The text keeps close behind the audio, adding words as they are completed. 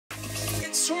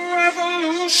It's a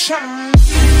revolution.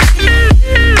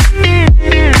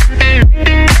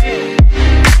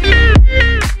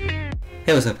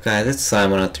 Hey, what's up guys, it's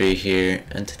Slime103 here,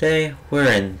 and today we're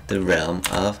in the realm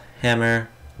of Hammer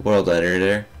World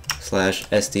Editor /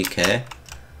 SDK,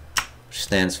 which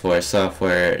stands for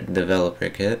Software Developer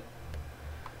Kit.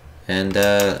 And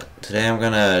today I'm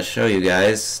gonna show you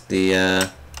guys the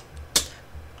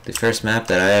first map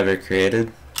that I ever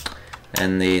created.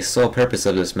 And the sole purpose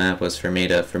of this map was for me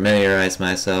to familiarize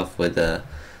myself with the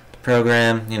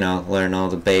program, you know, learn all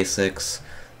the basics,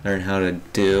 learn how to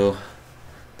do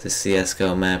the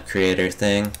CSGO map creator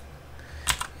thing,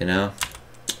 you know.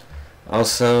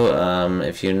 Also,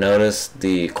 if you notice,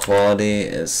 the quality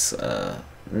is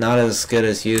not as good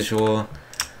as usual.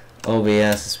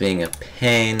 OBS is being a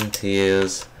pain to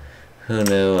use. Who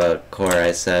knew a Core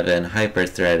i7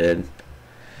 hyper-threaded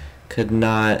could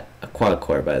not, a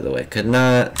quad-core by the way, could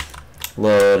not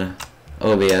load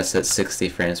OBS at 60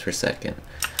 frames per second.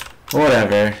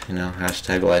 Whatever, you know,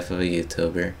 hashtag life of a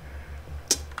YouTuber.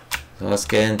 So let's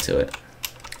get into it.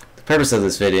 The purpose of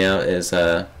this video is,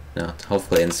 you know, to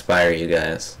hopefully inspire you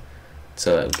guys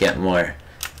to get more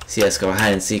CSGO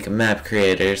hide-and-seek map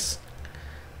creators.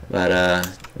 But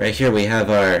right here we have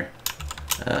our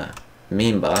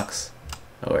meme box,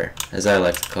 or as I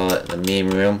like to call it, the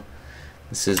meme room.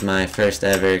 This is my first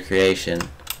ever creation,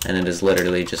 and it is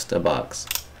literally just a box.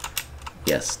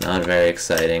 Yes, not very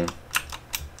exciting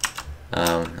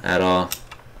at all,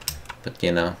 but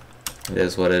you know, it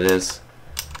is what it is.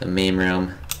 The meme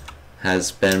room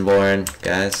has been born,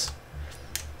 guys.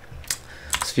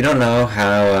 So if you don't know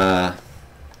how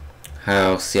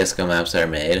CSGO maps are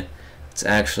made, it's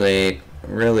actually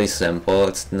really simple.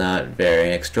 It's not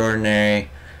very extraordinary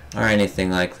or anything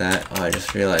like that. Oh, I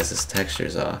just realized this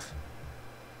texture's off.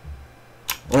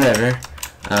 Whatever.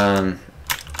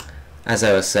 As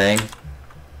I was saying,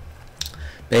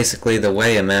 basically the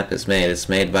way a map is made, it's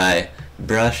made by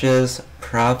brushes,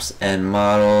 props, and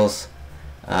models,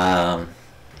 and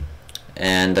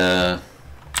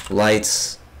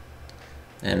lights,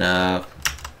 and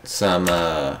some,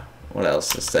 what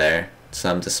else is there?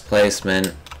 Some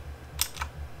displacement.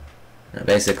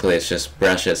 Basically it's just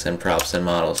brushes and props and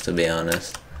models, to be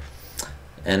honest.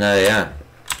 And yeah,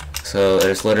 so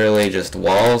there's literally just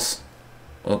walls.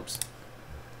 Oops.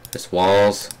 Just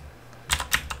walls.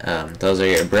 Those are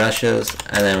your brushes,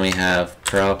 and then we have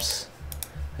props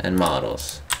and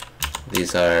models.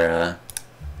 These are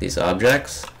these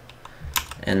objects,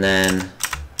 and then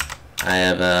I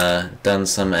have done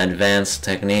some advanced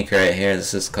technique right here.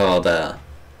 This is called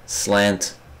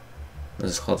slant.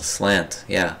 This is called a slant,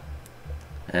 yeah.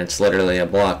 And it's literally a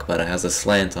block, but it has a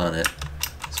slant on it.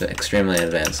 It's extremely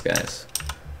advanced, guys.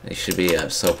 You should be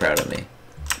so proud of me.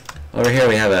 Over here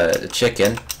we have a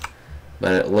chicken,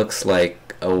 but it looks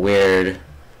like a weird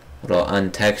little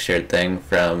untextured thing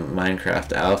from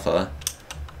Minecraft Alpha.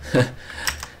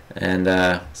 And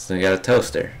so we got a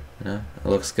toaster, you know, it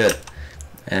looks good.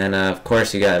 And of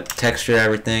course you gotta texture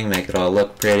everything, make it all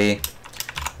look pretty.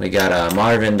 We got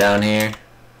Marvin down here,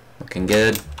 looking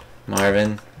good,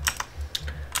 Marvin.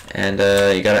 And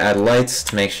you gotta add lights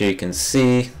to make sure you can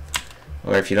see,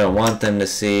 or if you don't want them to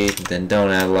see, then don't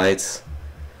add lights.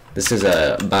 This is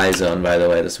a buy zone, by the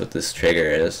way. That's what this trigger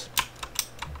is.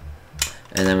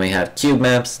 And then we have cube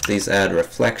maps. These add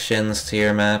reflections to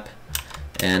your map.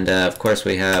 And of course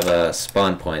we have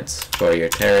spawn points for your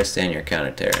terrorists and your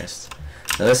counter terrorists.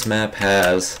 Now this map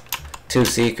has 2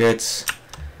 secrets.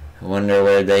 I wonder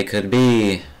where they could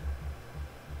be.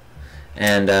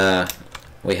 And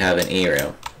we have an E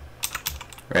room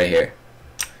right here.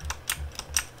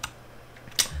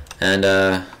 And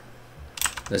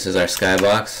this is our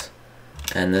skybox,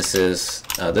 and this is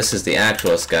the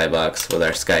actual skybox with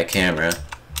our sky camera.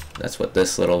 That's what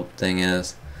this little thing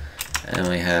is. And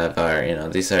we have our, you know,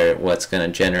 these are what's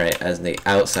going to generate as the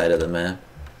outside of the map.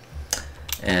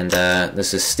 And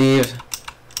this is Steve.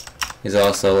 He's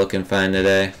also looking fine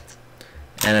today.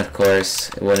 And of course,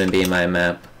 it wouldn't be my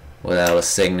map without a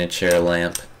signature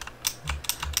lamp.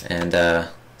 And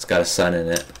it's got a sun in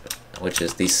it, which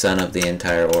is the sun of the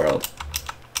entire world.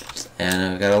 And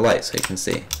I've got a light so you can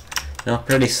see. You know,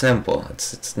 pretty simple.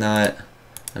 It's not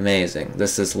amazing.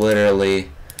 This is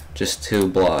literally just 2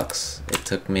 blocks. It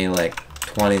took me like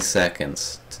 20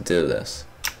 seconds to do this.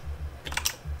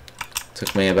 It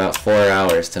took me about 4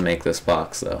 hours to make this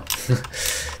box though.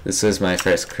 This is my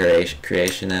first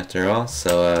creation after all,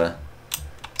 so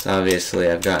obviously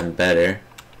I've gotten better.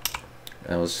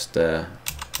 I was just a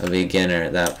beginner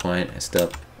at that point. I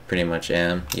still pretty much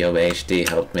am. Yoba HD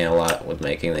helped me a lot with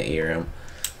making the E room.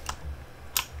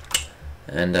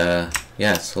 And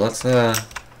yeah, so let's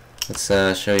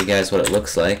let's show you guys what it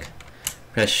looks like.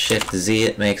 Press Shift Z,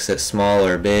 it makes it small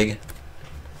or big.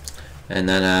 And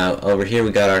then over here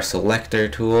we got our selector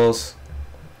tools.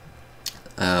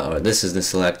 Or this is the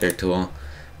selector tool.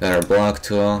 Got our block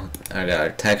tool. I got our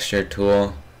texture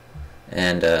tool,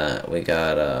 and we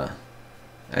got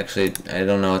actually I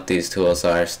don't know what these tools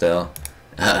are still.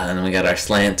 And then we got our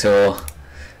slant tool,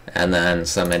 and then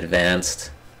some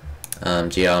advanced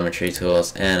geometry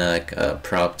tools, and like a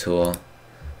prop tool,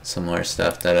 some more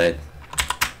stuff that I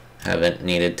haven't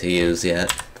needed to use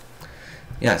yet.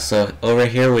 Yeah, so over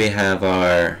here we have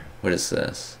our, what is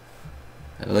this?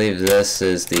 I believe this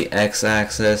is the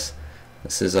x-axis.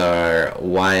 This is our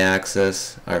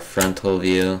y-axis, our frontal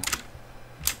view.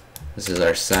 This is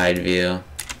our side view.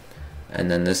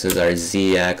 And then this is our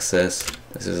z-axis.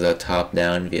 This is a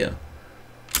top-down view.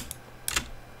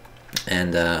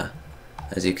 And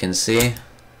as you can see,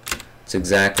 it's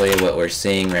exactly what we're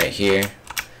seeing right here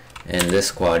in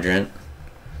this quadrant.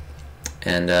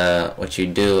 And what you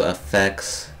do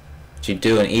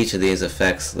in each of these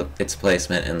affects its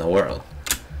placement in the world.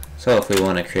 So if we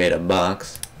want to create a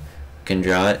box, we can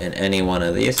draw it in any one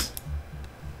of these.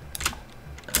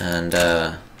 And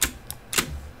let's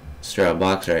draw a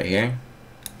box right here.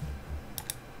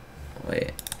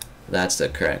 Wait, that's the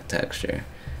correct texture.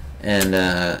 And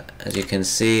as you can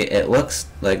see, it looks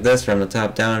like this from the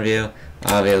top-down view.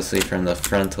 Obviously from the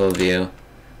frontal view,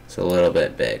 it's a little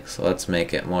bit big. So let's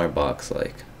make it more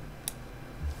box-like.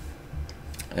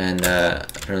 And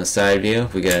from the side view,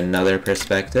 we get another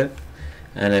perspective.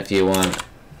 And if you want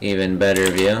even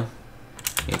better view,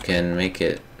 you can make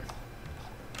it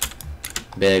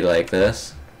big like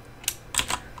this.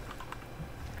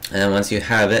 And once you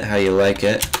have it how you like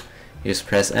it, you just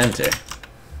press enter.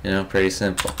 You know, pretty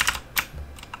simple.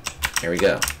 Here we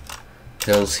go.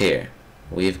 Pills here.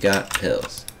 We've got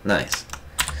pills. Nice.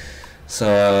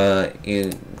 So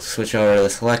you switch over to the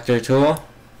selector tool.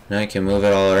 Now you can move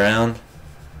it all around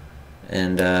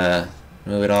and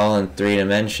move it all in 3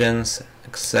 dimensions,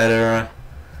 etc.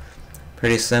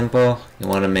 Pretty simple. You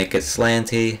want to make it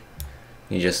slanty,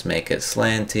 you just make it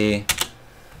slanty,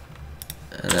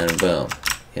 and then boom.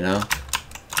 You know,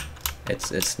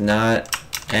 it's not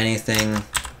anything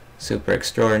super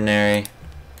extraordinary.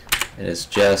 It is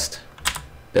just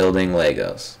building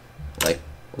Legos. Like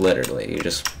literally, you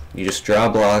just draw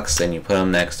blocks and you put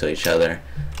them next to each other,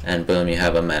 and boom, you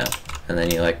have a map. And then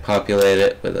you like populate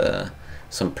it with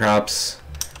some props,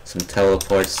 some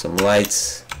teleports, some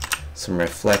lights, some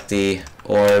reflecty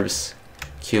orbs,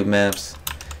 cube maps.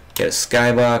 Get a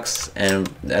skybox, and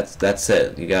that's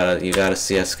it. You got a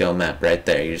CS:GO map right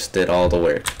there. You just did all the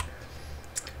work.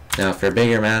 Now for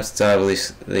bigger maps, it's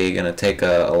obviously gonna take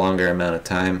a longer amount of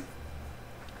time,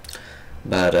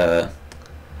 but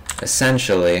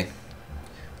essentially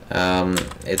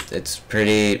it's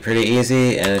pretty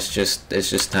easy, and it's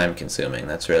just time consuming.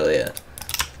 That's really it.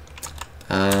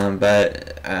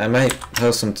 But I might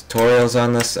post some tutorials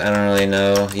on this. I don't really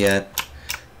know yet,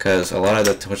 because a lot of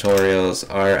the tutorials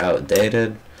are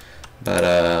outdated, but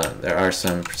there are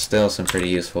still some pretty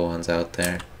useful ones out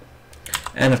there.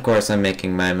 And of course I'm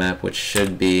making my map, which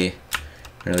should be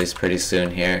released pretty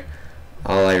soon here.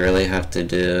 All I really have to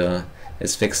do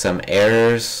is fix some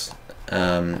errors,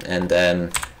 and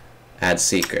then add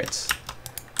secrets.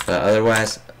 But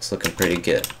otherwise, it's looking pretty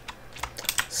good.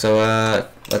 So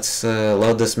let's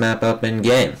load this map up in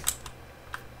game.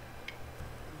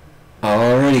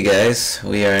 Alrighty guys,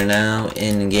 we are now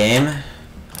in game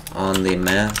on the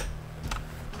map.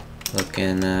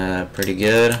 Looking pretty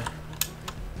good.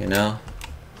 You know,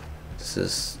 this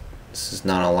is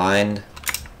not aligned.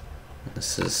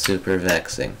 This is super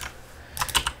vexing.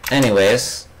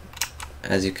 Anyways,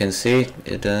 as you can see,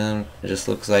 it just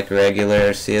looks like a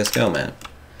regular CS:GO map.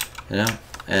 You know,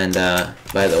 and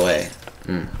by the way,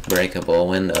 breakable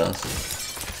windows,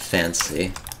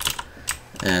 fancy.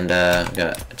 And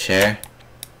got a chair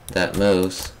that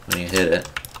moves when you hit it.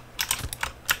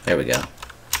 There we go.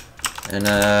 And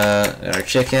got our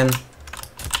chicken.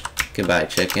 Goodbye,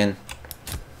 chicken.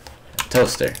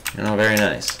 Toaster. You know, very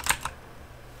nice.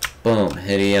 Boom,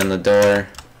 hitty on the door,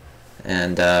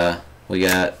 and we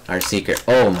got our secret.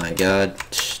 Oh my God!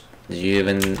 Did you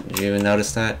even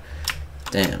notice that?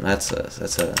 Damn, that's a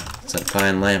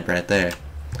fine lamp right there.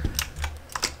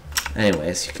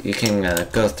 Anyways, you can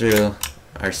go through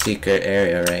our secret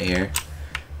area right here,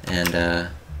 and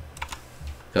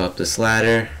go up this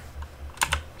ladder.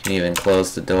 You can even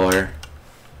close the door,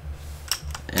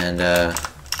 and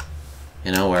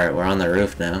you know, we're on the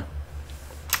roof now.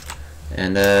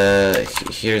 And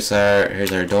here's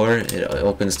our door. It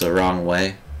opens the wrong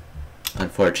way,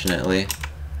 unfortunately.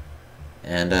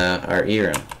 And our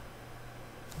E-room.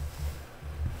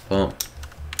 Boom.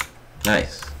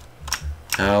 Nice.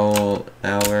 Now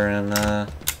we're in the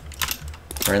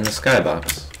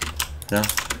skybox. You know,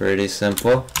 pretty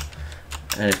simple.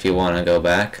 And if you want to go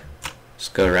back,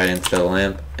 just go right into the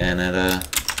lamp, and it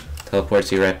teleports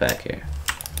you right back here.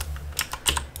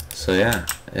 So yeah,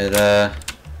 it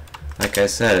like I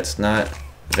said, it's not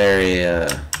very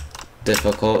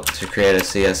difficult to create a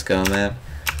CS:GO map.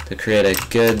 To create a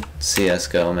good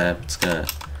CS:GO map, it's gonna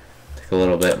take a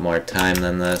little bit more time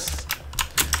than this.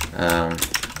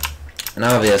 And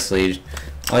obviously,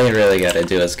 all you really gotta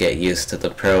do is get used to the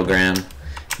program,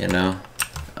 you know.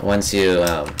 Once you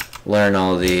learn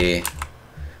all the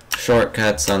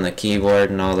shortcuts on the keyboard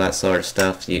and all that sort of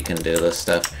stuff, you can do this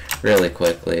stuff really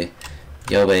quickly.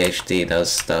 Yoba HD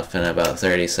does stuff in about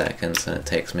 30 seconds, and it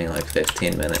takes me like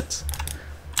 15 minutes.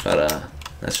 But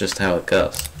that's just how it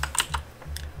goes.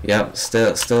 Yep,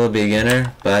 still a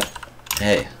beginner, but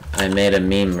hey, I made a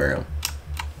meme room.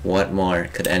 What more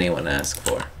could anyone ask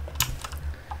for?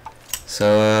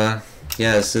 So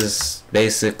yeah, this is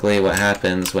basically what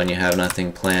happens when you have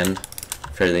nothing planned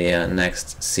for the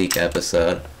next Seek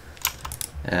episode.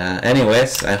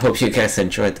 Anyways, I hope you guys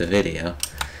enjoyed the video.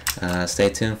 Stay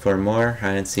tuned for more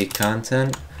hide-and-seek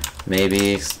content.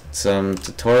 Maybe some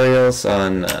tutorials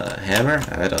on Hammer,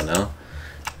 I don't know.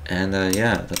 And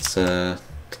yeah, that's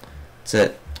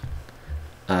it.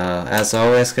 As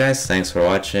always, guys, thanks for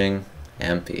watching,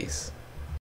 and peace.